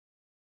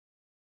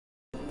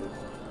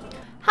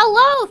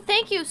Hello,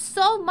 thank you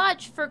so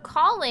much for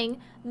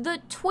calling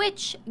the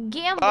Twitch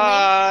Gambling.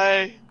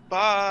 Bye.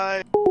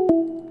 Bye.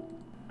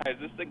 Hi, is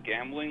this the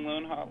gambling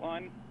loan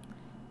hotline?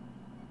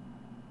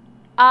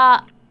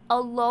 A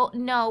loan?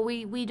 No,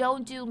 we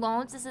don't do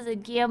loans. This is a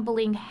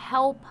gambling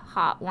help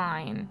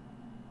hotline.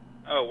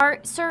 Oh.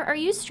 Sir, are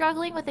you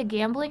struggling with a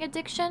gambling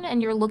addiction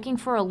and you're looking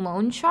for a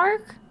loan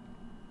shark?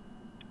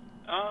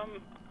 I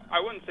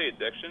wouldn't say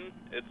addiction.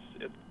 It's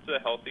a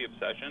healthy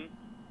obsession.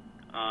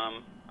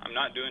 I'm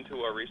not doing too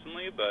well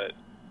recently, but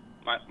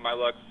my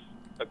luck's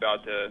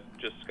about to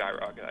just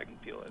skyrocket. I can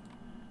feel it.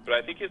 But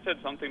I think you said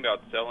something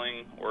about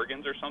selling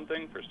organs or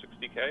something for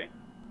 $60K.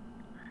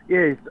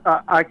 Yes,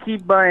 I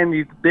keep buying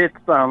these bits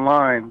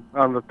online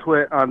on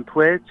Twitch.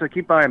 I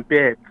keep buying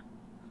bits.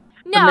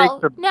 No,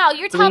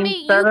 you're telling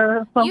me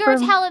you're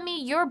telling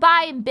me you're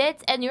buying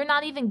bits and you're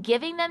not even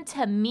giving them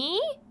to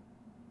me?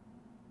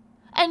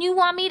 And you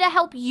want me to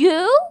help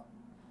you?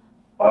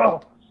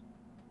 Oh.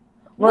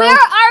 Well, where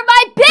are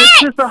my bits?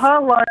 It's just a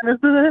hotline,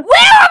 isn't it?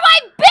 Where are my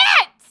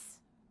bits?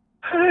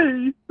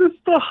 Hey, it's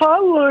the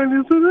hotline,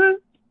 isn't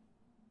it?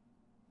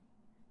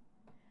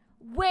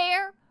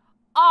 Where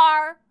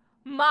are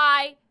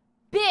my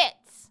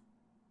bits?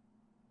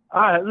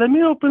 Alright, let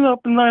me open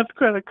up a nice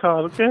credit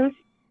card, okay?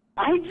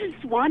 I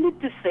just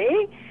wanted to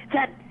say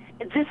that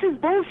this is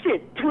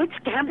bullshit. Twitch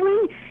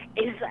gambling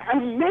is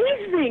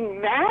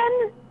amazing,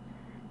 man.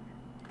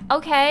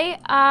 Okay,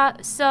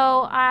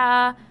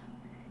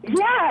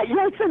 Yeah,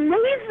 it's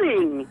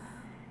amazing.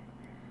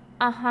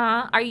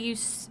 Uh-huh. Are you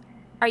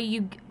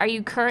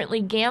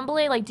currently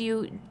gambling? Like, do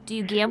you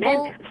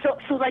gamble? Man,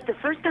 so like the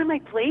first time I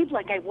played,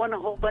 like I won a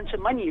whole bunch of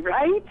money,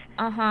 right?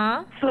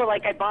 Uh-huh. So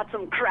like I bought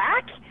some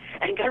crack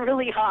and got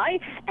really high,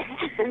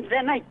 and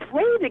then I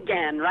played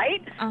again,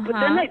 right? Uh-huh. But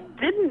then I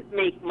didn't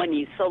make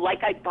money, so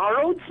like I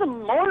borrowed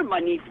some more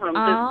money from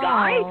this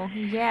guy.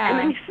 Yeah.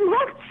 And I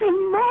smoked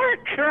some more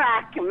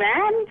crack,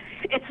 man.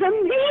 It's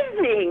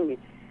amazing.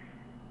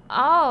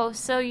 Oh,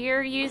 so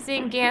you're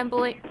using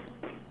gambling.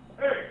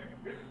 Hey,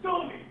 it's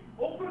Tony.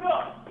 Open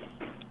up.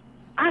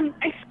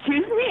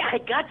 Excuse me, I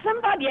got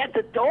somebody at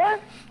the door.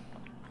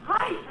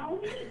 Hi,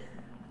 Tony.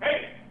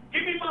 Hey,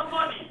 give me my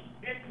money.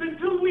 It's been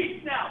 2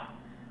 weeks now.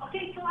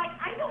 Okay, so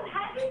I don't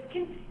have it.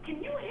 Can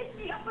you hit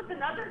me up with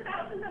another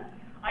 1,000?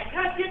 I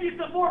can't give you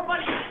some more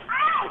money.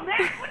 Ow,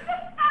 man! What the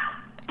fuck?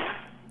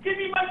 Give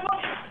me my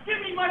money. Give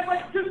me my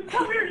money. Just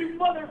come here, you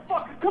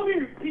motherfucker. Come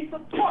here, you piece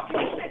of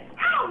fucking shit.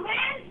 Ow,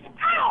 man!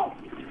 Ow!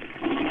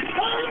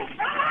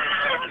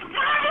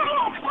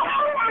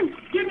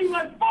 Give me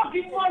my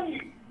fucking money.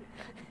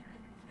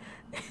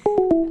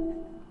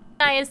 Can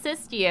I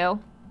assist you?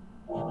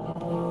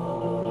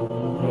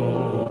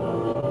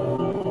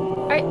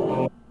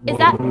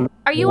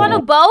 Are you on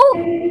a boat?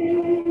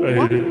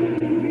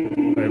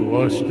 I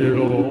lost it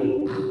all.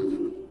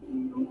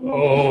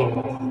 Oh,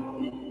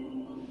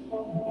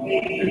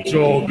 it's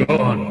all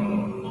gone.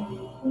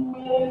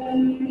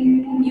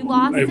 You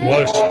lost it? I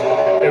lost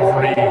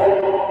every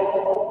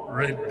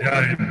red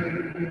dime.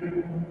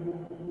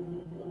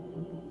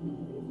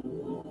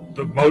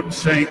 The boat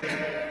sank.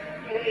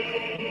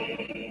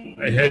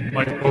 I had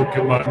my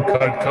Pokemon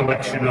card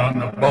collection on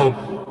the boat.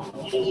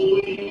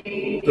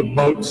 The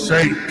boat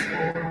sank.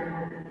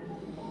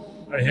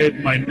 I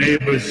had my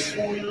neighbor's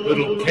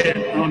little cat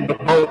on the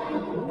boat.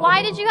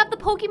 Why did you have the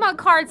Pokemon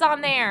cards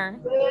on there?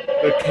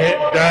 The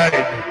cat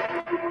died.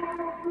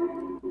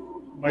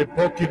 My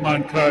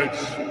Pokemon cards,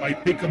 my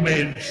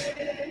Pikamans,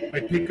 my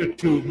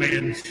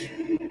Pikachu-mans.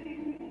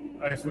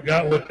 I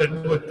forgot what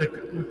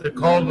they're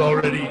called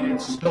already.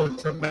 It's so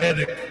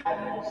traumatic.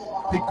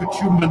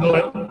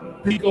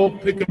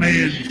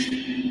 Pikamans.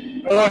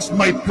 I lost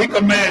my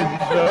Pikamans.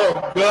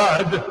 Oh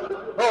God.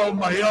 All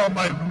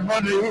my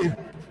money.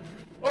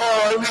 Oh,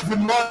 I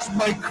even lost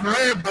my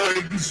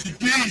cranberries.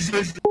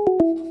 Jesus.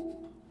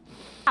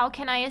 How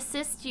can I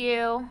assist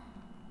you?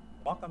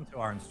 Welcome to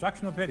our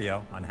instructional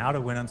video on how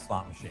to win on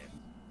slot machines.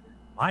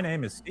 My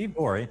name is Steve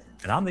Borey,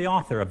 and I'm the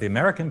author of the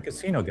American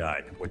Casino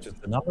Guide, which is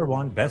the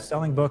 #1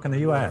 best-selling book in the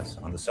U.S.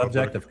 on the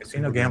subject of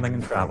casino gambling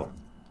and travel.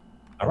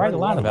 I write a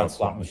lot about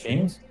slot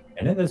machines,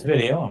 and in this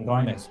video, I'm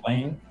going to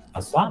explain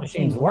how slot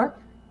machines work,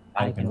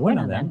 how you can win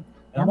on them,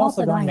 and I'm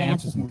also going to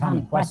answer some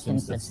common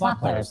questions that slot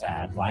players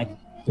have, like,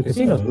 do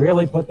casinos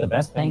really put the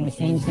best paying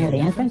machines near the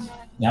entrance?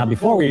 Now,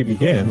 before we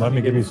begin, let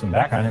me give you some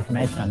background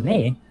information on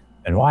me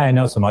and why I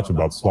know so much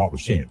about slot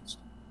machines.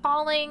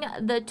 Calling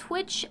the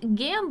Twitch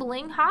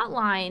Gambling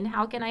Hotline.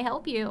 How can I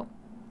help you?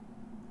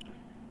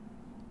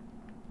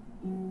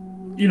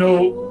 You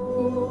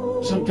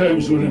know,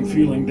 sometimes when I'm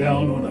feeling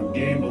down, when I'm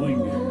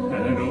gambling, and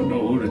I don't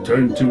know who to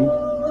turn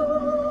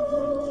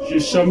to,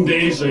 just some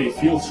days I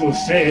feel so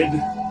sad,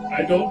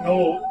 I don't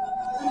know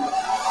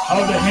how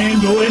to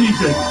handle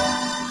anything.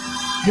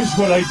 Here's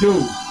what I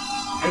do.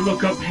 I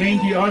look up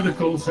handy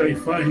articles I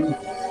find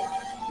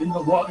in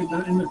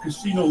the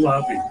casino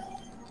lobby.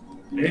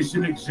 As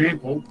an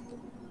example,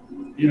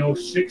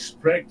 6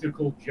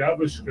 practical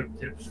JavaScript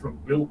tips from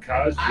Bill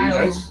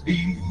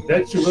Cosby.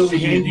 That's a really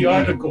handy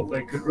article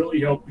that could really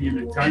help you in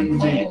a time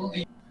of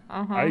need.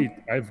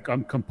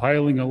 I'm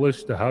compiling a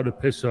list of how to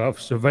piss off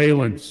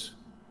surveillance.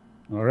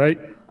 All right?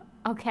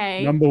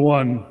 Okay. Number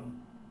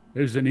one,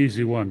 here's an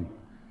easy one.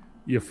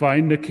 You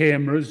find the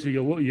cameras,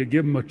 you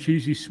give them a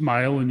cheesy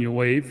smile and you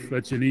wave.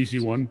 That's an easy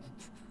one.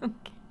 Okay.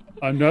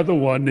 Another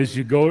one is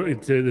you go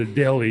into the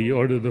deli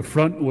or to the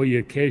front where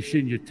you cash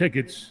in your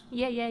tickets.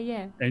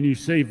 Yeah. And you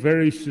say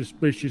very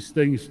suspicious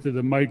things to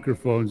the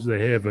microphones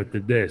they have at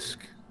the desk.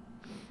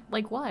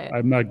 Like what?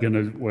 I'm not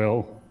gonna.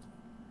 Well,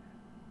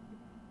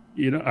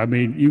 I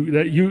mean,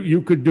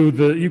 you could do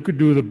the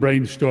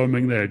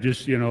brainstorming there.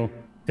 Just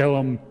tell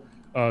them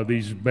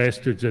these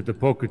bastards at the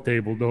poker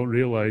table don't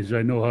realize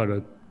I know how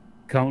to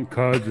count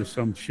cards or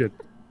some shit.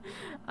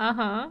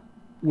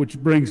 Which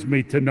brings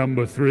me to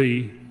number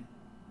 3.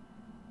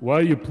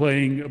 While you're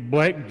playing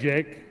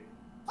blackjack,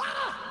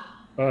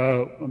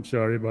 I'm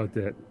sorry about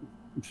that.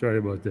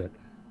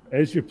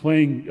 As you're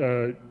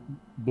playing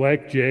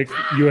blackjack,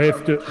 you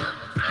have to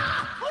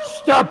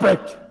stop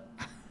it.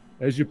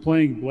 As you're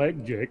playing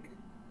blackjack,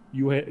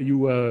 you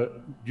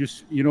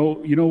just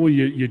when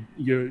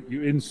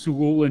you're in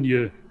school and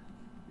you're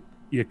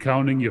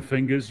counting your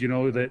fingers.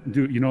 That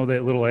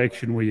little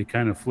action where you're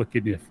kind of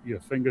flicking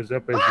your fingers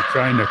up as you're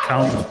trying to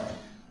count.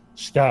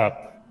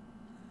 Stop.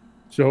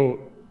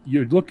 So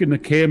you look in the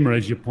camera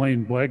as you're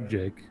playing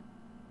blackjack,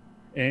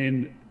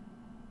 and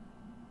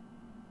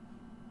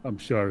I'm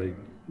sorry,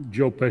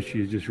 Joe Pesci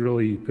is just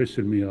really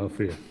pissing me off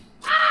here.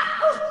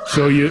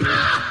 So you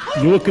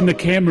look in the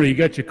camera, you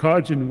got your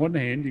cards in one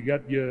hand, you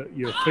got your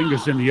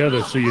fingers in the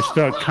other, so you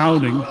start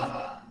counting,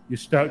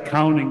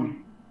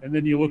 and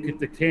then you look at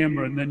the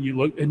camera, and then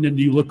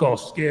you look all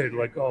scared,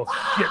 like, oh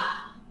shit,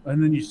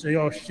 and then you say,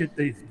 oh shit,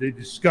 they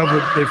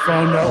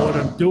found out what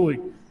I'm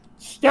doing.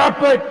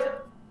 Stop it!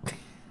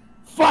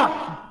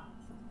 Fuck!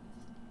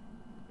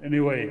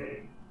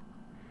 Anyway,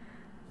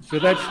 so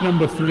that's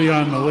number 3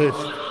 on the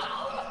list.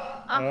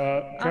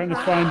 Trying to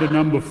find a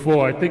number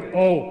 4. I think,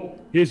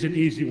 here's an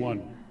easy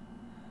one.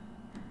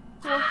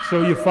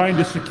 So you find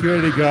a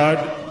security guard,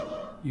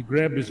 you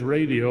grab his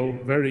radio,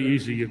 very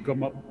easy, you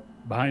come up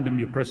behind him,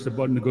 you press the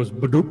button, it goes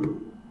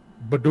badoop,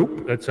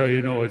 badoop. That's how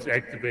you know it's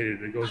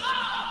activated. It goes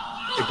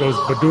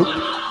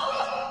badoop.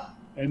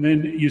 And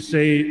then you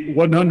say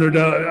 100,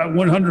 I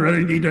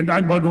need a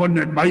 911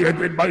 at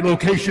my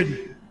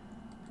location.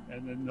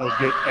 And then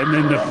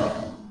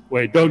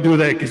wait, don't do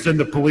that, because then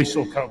the police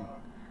will come.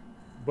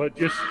 But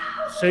just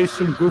say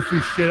some goofy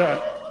shit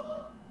out.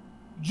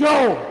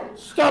 Joe,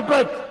 stop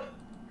it!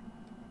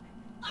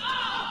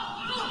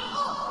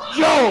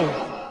 Joe!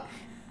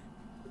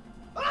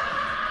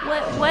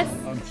 What's...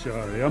 I'm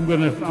sorry. I'm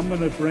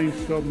gonna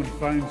brainstorm and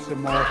find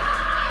some more.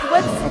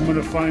 I'm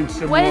gonna find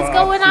some more. What is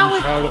going on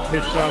with how to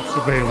piss off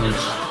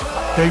surveillance?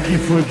 Thank you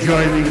for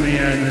joining me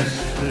on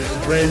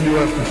this brand new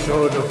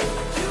episode of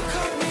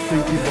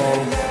Stinky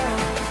Balls.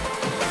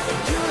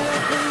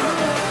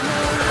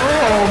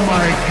 Oh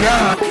my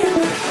God!